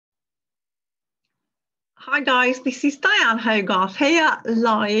Hi guys, this is Diane Hogarth here,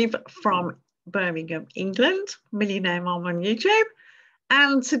 live from Birmingham, England, Millionaire Mom on YouTube.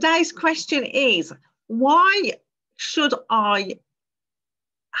 And today's question is, why should I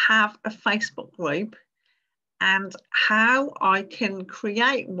have a Facebook group and how I can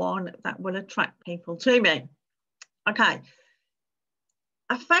create one that will attract people to me? Okay,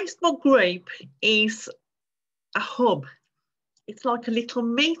 a Facebook group is a hub. It's like a little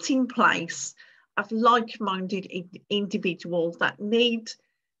meeting place of like-minded individuals that need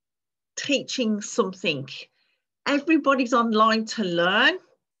teaching something. Everybody's online to learn.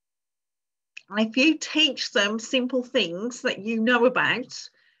 And if you teach them simple things that you know about,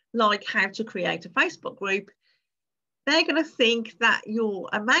 like how to create a Facebook group, they're going to think that you're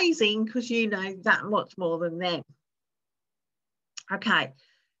amazing because you know that much more than them. Okay,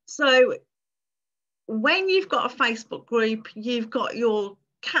 so when you've got a Facebook group, you've got your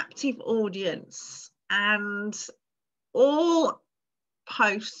captive audience and all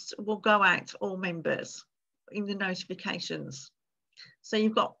posts will go out to all members in the notifications. So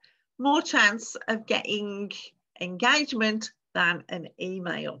you've got more chance of getting engagement than an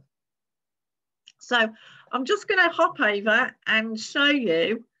email. So I'm just going to hop over and show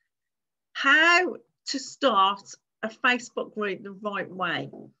you how to start a Facebook group the right way.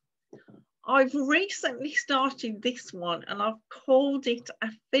 I've recently started this one and I've called it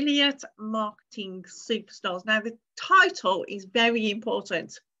Affiliate Marketing Superstars. Now the title is very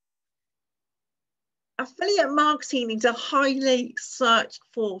important. Affiliate marketing is a highly searched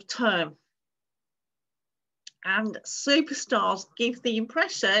for term. And superstars give the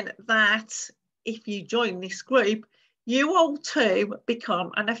impression that if you join this group, you will too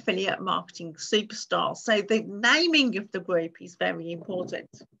become an affiliate marketing superstar. So the naming of the group is very important.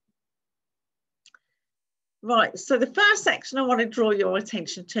 Right, so the first section I want to draw your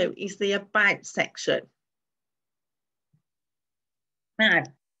attention to is the About section. Now,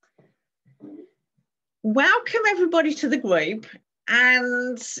 welcome everybody to the group,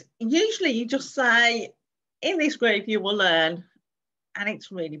 and usually you just say, in this group you will learn, and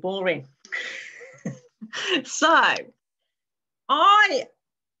it's really boring. So, I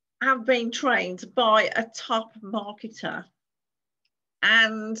have been trained by a top marketer,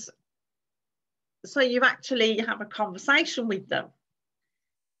 and so you actually have a conversation with them.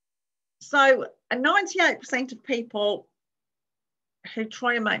 So 98% of people who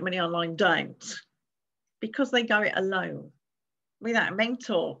try and make money online don't, because they go it alone without a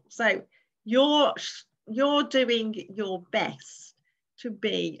mentor. So you're doing your best to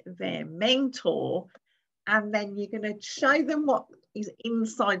be their mentor, and then you're going to show them what is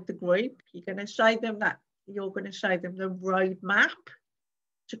inside the group. You're going to show them the roadmap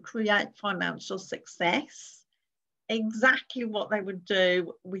to create financial success, exactly what they would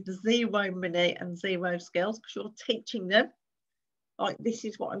do with zero money and zero skills, because you're teaching them, like, this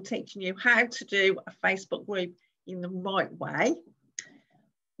is what I'm teaching you, how to do a Facebook group in the right way.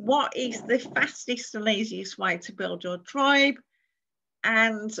 What is the fastest and easiest way to build your tribe,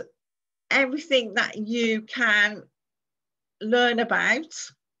 and everything that you can learn about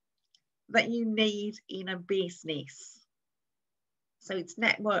that you need in a business. So it's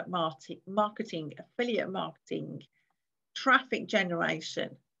network marketing, affiliate marketing, traffic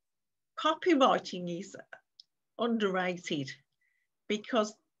generation. Copywriting is underrated,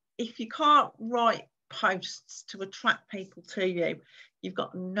 because if you can't write posts to attract people to you, you've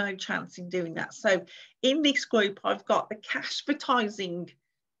got no chance in doing that. So in this group, I've got the cash advertising,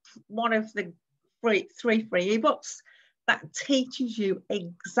 one of the three free ebooks that teaches you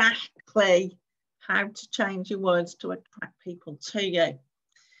exactly how to change your words to attract people to you.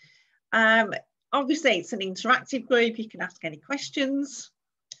 Obviously, it's an interactive group. You can ask any questions.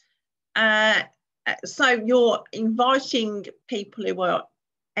 So you're inviting people who are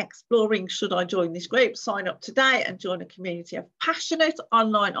exploring, should I join this group? Sign up today and join a community of passionate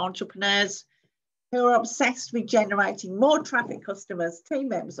online entrepreneurs who are obsessed with generating more traffic, customers, team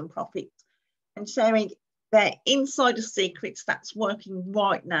members and profits, and sharing their insider secrets that's working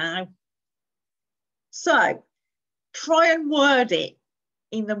right now. So try and word it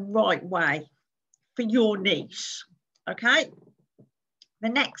in the right way for your niche, okay? The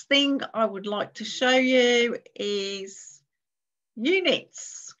next thing I would like to show you is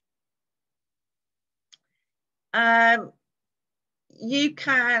units. You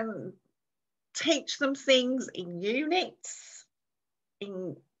can teach them things in units,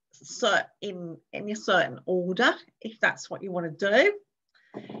 in a certain order, if that's what you want to do.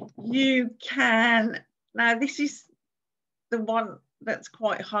 You can, now this is the one that's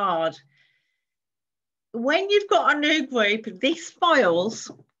quite hard. When you've got a new group, this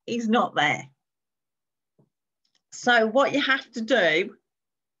files is not there. So what you have to do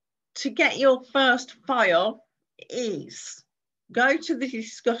to get your first file is go to the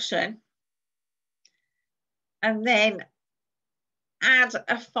discussion and then add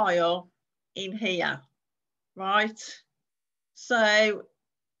a file in here, right? So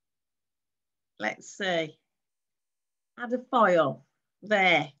let's see, add a file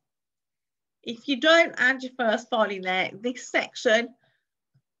there. If you don't add your first file in there, this section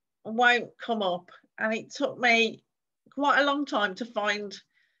won't come up. And it took me quite a long time to find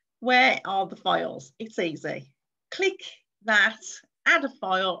where are the files. It's easy. Click that, add a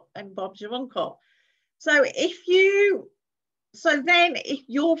file, and Bob's your uncle. So if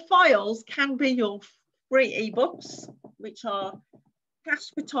your files can be your free ebooks, which are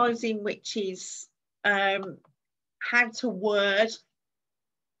advertising, which is how to word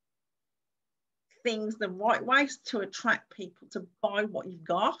things the right ways to attract people to buy what you've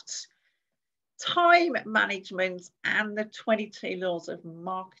got, time management, and the 22 laws of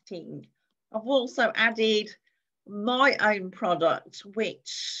marketing. I've also added my own product,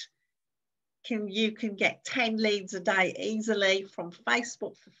 which you can get 10 leads a day easily from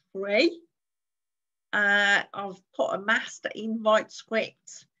Facebook for free. I've put a master invite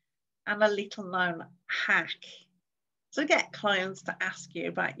script and a little known hack to get clients to ask you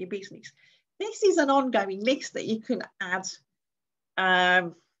about your business. This is an ongoing list that you can add.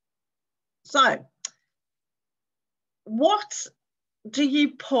 So what do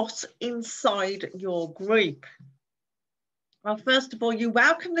you put inside your group? Well, first of all, you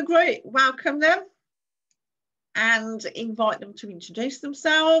welcome the group, welcome them and invite them to introduce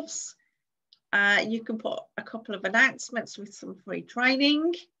themselves. You can put a couple of announcements with some free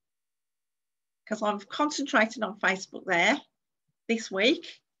training, because I'm concentrating on Facebook there this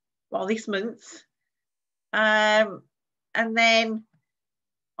week, well, this month. And then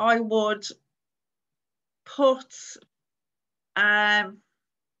I would put a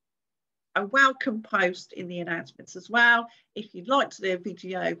welcome post in the announcements as well. If you'd like to do a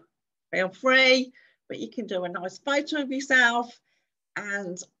video, feel free, but you can do a nice photo of yourself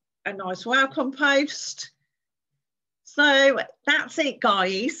and a nice welcome post. So that's it,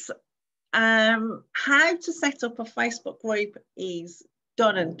 guys. How to set up a Facebook group is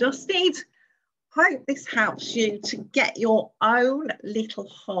done and dusted. Hope this helps you to get your own little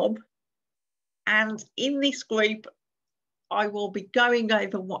hub. And in this group, I will be going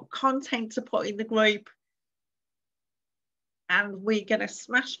over what content to put in the group. And we're going to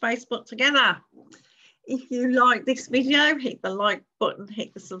smash Facebook together. If you like this video, hit the like button,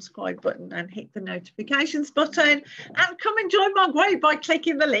 hit the subscribe button, and hit the notifications button. And come and join my group by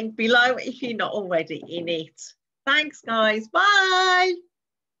clicking the link below if you're not already in it. Thanks, guys. Bye.